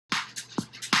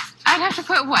I'd have to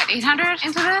put, what, 800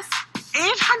 into this?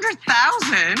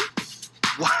 800,000?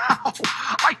 Wow,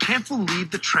 I can't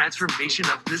believe the transformation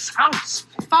of this house.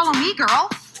 Follow me, girl.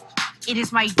 It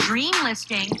is my dream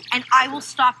listing, and I will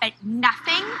stop at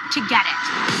nothing to get it.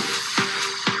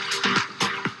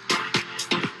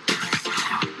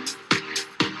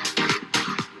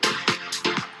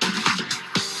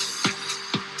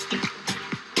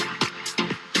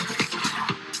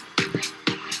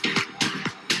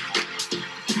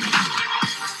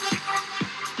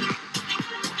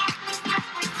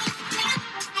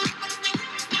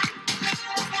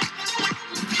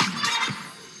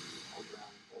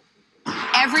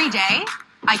 Every day,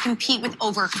 I compete with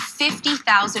over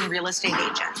 50,000 real estate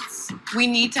agents. We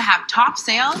need to have top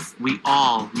sales. We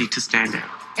all need to stand out.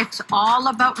 It's all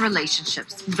about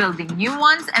relationships, building new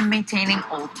ones and maintaining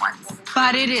old ones.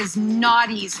 But it is not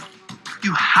easy.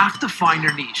 You have to find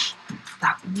your niche.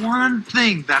 That one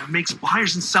thing that makes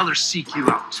buyers and sellers seek you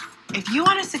out. If you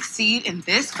want to succeed in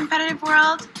this competitive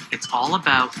world, It's all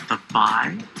about the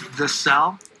buy, the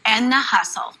sell. And the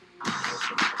hustle.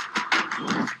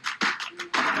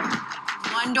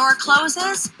 One door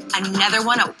closes, another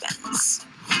one opens.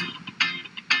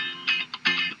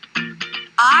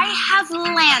 I have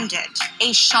landed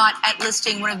a shot at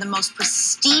listing one of the most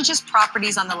prestigious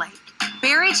properties on the lake.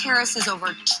 Barry Terrace is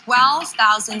over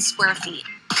 12,000 square feet,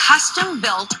 custom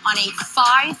built on a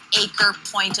 5-acre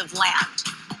point of land.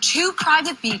 2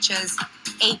 private beaches,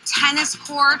 a tennis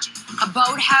court, a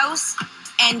boathouse,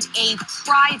 and a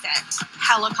private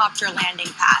helicopter landing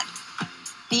pad.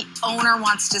 The owner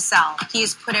wants to sell. He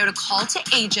has put out a call to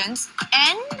agents,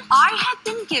 and I have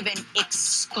been given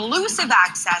exclusive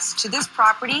access to this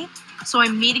property. So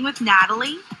I'm meeting with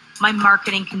Natalie, my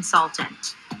marketing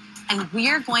consultant. And we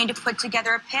are going to put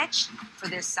together a pitch for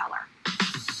this seller.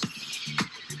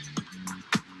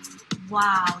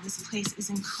 wow, this place is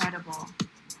incredible.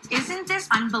 Isn't this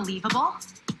unbelievable?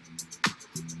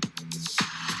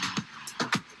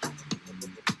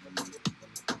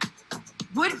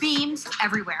 Wood beams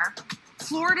everywhere,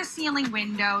 floor to ceiling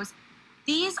windows.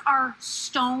 These are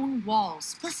stone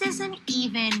walls. This isn't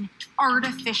even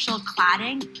artificial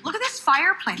cladding. Look at this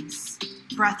fireplace.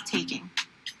 Breathtaking.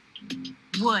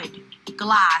 Wood,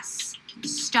 glass,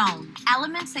 stone.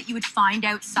 Elements that you would find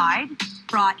outside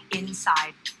brought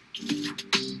inside.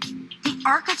 The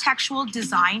architectural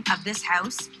design of this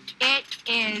house, it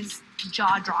is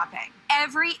jaw-dropping.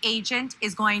 Every agent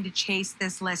is going to chase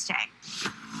this listing.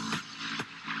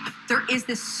 There is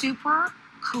this super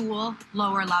cool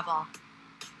lower level.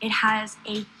 It has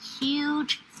a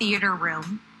huge theater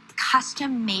room,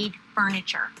 custom-made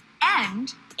furniture,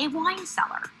 and a wine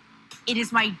cellar. It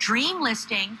is my dream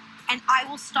listing, and I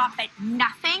will stop at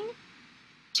nothing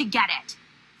to get it.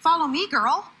 Follow me,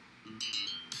 girl.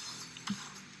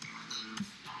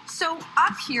 So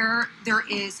up here, there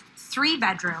is 3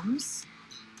 bedrooms.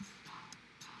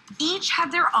 Each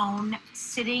have their own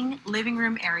sitting living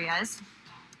room areas,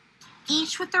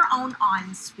 each with their own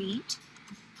ensuite.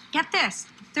 Get this,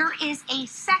 there is a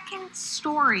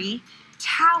 2nd-story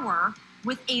tower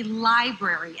with a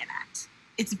library in it.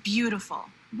 It's beautiful.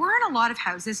 We're in a lot of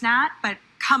houses, Nat, but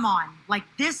come on, like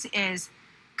this is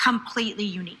completely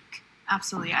unique.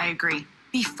 Absolutely, I agree.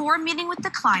 Before meeting with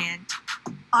the client,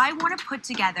 I want to put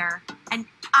together an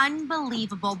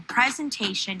unbelievable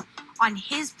presentation on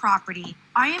his property.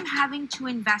 I am having to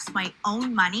invest my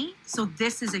own money, so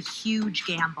this is a huge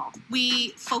gamble. We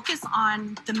focus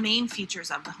on the main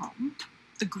features of the home.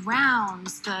 The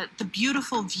grounds, the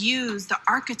beautiful views, the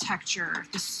architecture,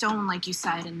 the stone, like you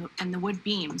said, and the wood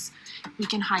beams. We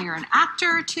can hire an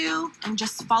actor or 2 and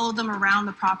just follow them around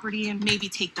the property and maybe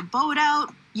take the boat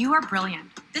out. You are brilliant.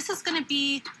 This is going to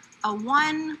be a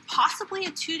 1, possibly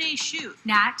a 2-day shoot.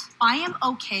 Nat, I am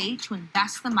okay to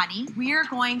invest the money. We are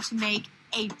going to make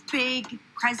a big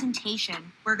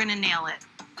presentation. We're going to nail it.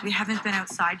 We haven't been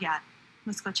outside yet.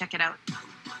 Let's go check it out.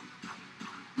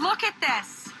 Look at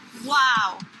this.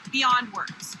 Wow, beyond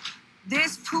words.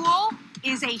 This pool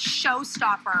is a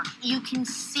showstopper. You can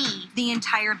see the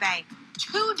entire bay.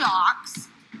 2 docks,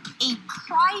 a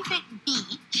private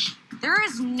beach. There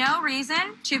is no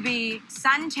reason to be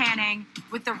sun tanning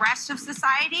with the rest of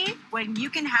society when you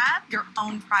can have your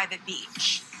own private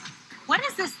beach. What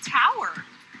is this tower?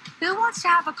 Who wants to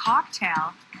have a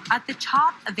cocktail at the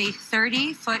top of a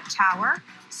 30-foot tower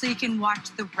so you can watch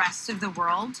the rest of the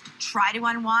world try to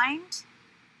unwind?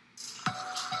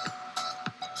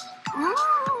 Ooh!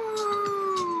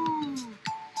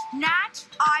 Nat,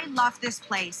 I love this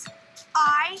place.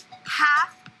 I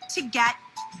have to get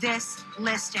this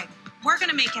listing. We're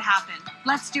gonna make it happen.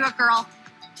 Let's do it, girl.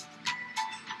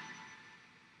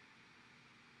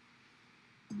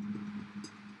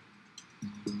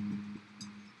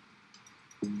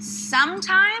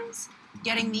 Sometimes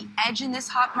getting the edge in this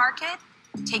hot market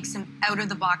takes some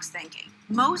out-of-the-box thinking.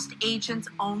 Most agents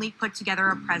only put together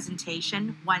a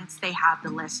presentation once they have the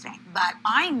listing. But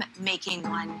I'm making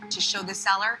one to show the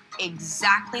seller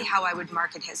exactly how I would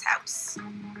market his house.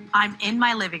 I'm in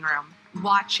my living room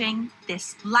watching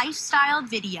this lifestyle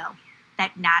video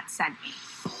that Nat sent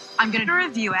me. I'm going to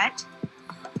review it.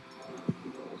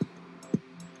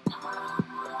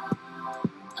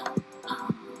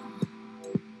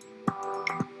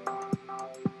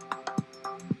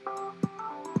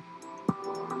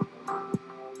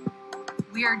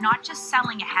 We are not just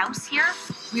selling a house here,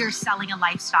 we are selling a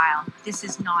lifestyle. This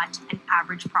is not an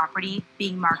average property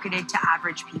being marketed to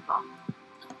average people.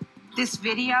 This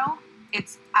video,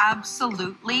 it's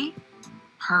absolutely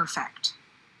perfect.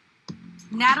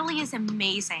 Natalie is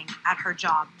amazing at her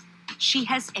job. She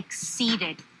has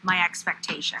exceeded my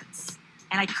expectations,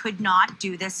 and I could not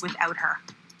do this without her.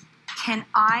 Can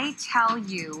I tell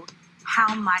you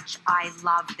how much I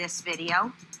love this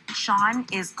video? Sean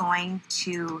is going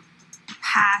to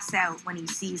pass out when he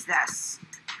sees this.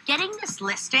 Getting this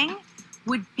listing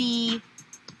would be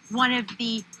one of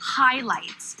the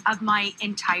highlights of my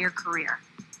entire career.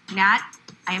 Nat,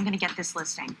 I am going to get this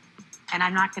listing. And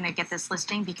I'm not going to get this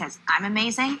listing because I'm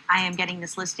amazing. I am getting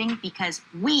this listing because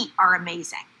we are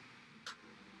amazing.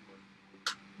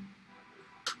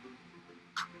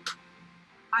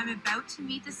 I'm about to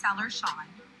meet the seller, Sean.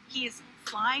 He is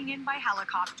flying in by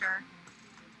helicopter.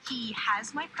 He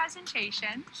has my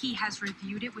presentation. He has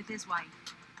reviewed it with his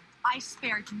wife. I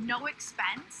spared no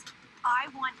expense. I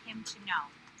want him to know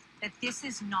that this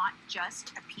is not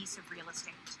just a piece of real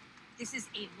estate. This is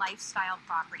a lifestyle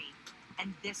property.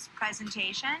 And this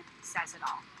presentation says it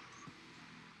all.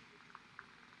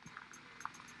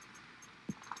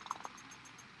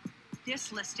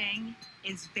 This listing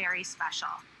is very special,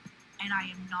 and I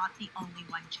am not the only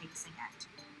one chasing it.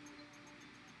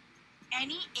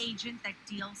 Any agent that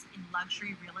deals in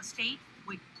luxury real estate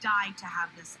would die to have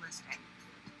this listing.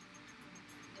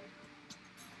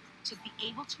 To be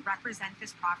able to represent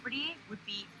this property would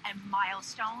be a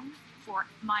milestone for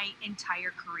my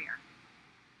entire career.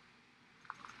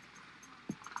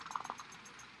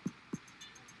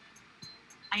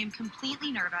 I am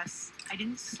completely nervous. I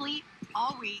didn't sleep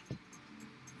all week.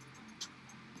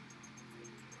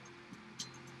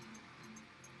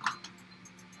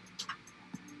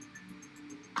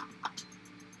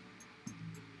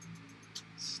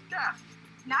 Steph.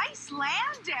 Nice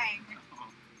landing.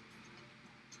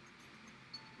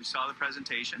 We saw the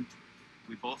presentation.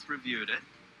 We both reviewed it.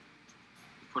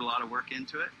 We put a lot of work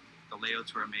into it. The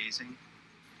layouts were amazing.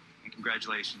 And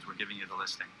congratulations, we're giving you the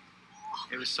listing.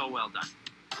 It was so well done.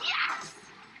 Yes!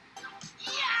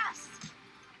 Yes!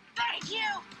 Thank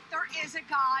you! There is a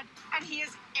God, and He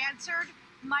has answered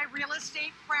my real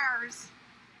estate prayers.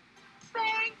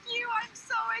 Thank you! I'm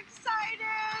so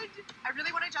excited! I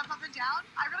really want to jump up and down.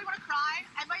 I really want to cry.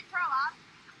 I might throw up.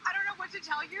 I don't know what to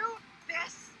tell you.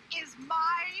 This is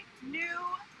my new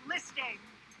listing.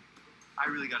 I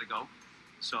really got to go.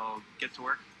 So get to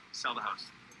work, sell the house.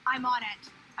 I'm on it.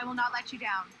 I will not let you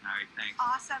down. All right, thanks.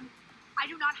 Awesome. I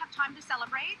do not have time to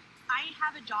celebrate. I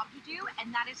have a job to do,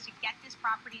 and that is to get this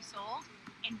property sold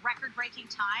in record-breaking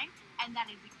time, and that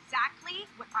is exactly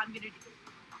what I'm going to do.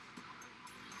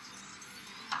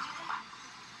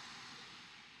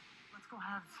 Let's go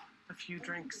have a few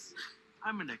drinks.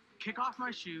 I'm gonna kick off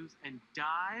my shoes and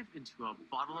dive into a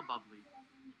bottle of bubbly.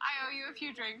 I owe you a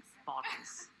few drinks.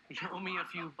 Bottles. You owe me a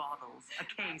few bottles. A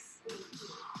case.